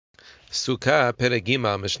Sukkah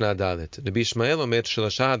Peregima Mishnah Dalet. Rabbi Ishmael Omer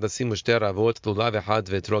Shlosha Hadasim Ushter Avot Lulav Echad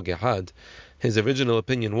Ve'etrog Echad. His original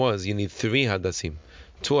opinion was you need 3 hadasim,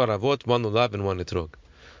 2 aravot, 1 lulav, and 1 etrog.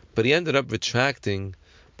 But he ended up retracting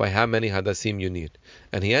by how many hadasim you need,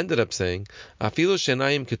 and he ended up saying, Afilu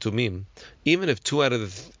Shenayim Ketumim, even if 2 out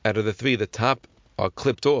of the 3, the top, are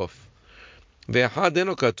clipped off, Ve'echad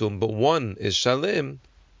eno katum, but 1 is shalem,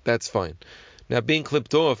 that's fine. Now, being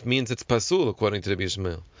clipped off means it's pasul, according to Rabbi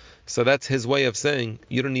Ishmael. So that's his way of saying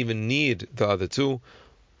you don't even need the other 2.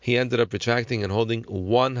 He ended up retracting and holding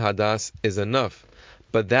 1 hadas is enough.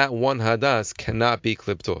 But that 1 hadas cannot be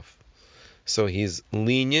clipped off. So he's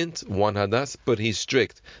lenient, 1 hadas, but he's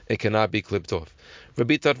strict. It cannot be clipped off.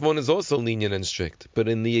 Rabbi Tarfon is also lenient and strict, but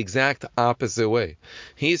in the exact opposite way.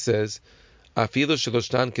 He says, Afilu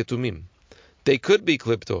sheloshtan ketumim. They could be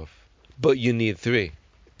clipped off, but you need 3.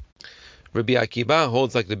 Rabbi Akiba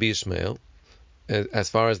holds like Rabbi Ishmael, as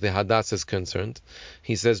far as the hadas is concerned.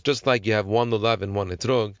 He says just like you have 1 lulav and 1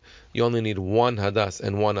 etrog, you only need 1 hadas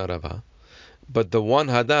and 1 arava. But the 1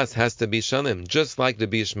 hadas has to be shalim, just like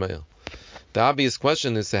Rabbi Ishmael. The obvious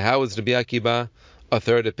question is, so how is Rabbi Akiba a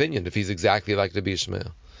third opinion if he's exactly like Rabbi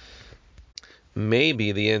Ishmael?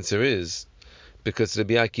 Maybe the answer is because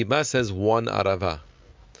Rabbi Akiba says 1 arava.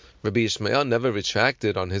 Rabbi Ishmael never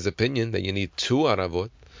retracted on his opinion that you need 2 aravot.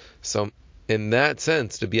 So in that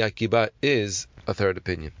sense, Rabbi Akiba is a third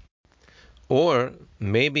opinion. Or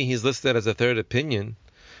maybe he's listed as a third opinion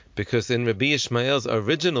because in Rabbi Ishmael's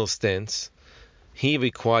original stance, he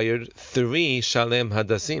required 3 shalem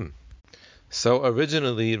hadasim. So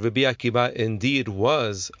originally, Rabbi Akiba indeed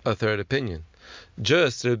was a third opinion.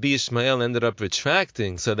 Just Rabbi Ishmael ended up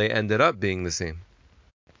retracting, so they ended up being the same.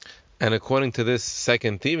 And according to this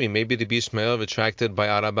second theory, maybe Rabbi Ishmael retracted by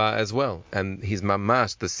Araba as well, and he's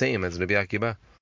mamash the same as Rabbi Akiba.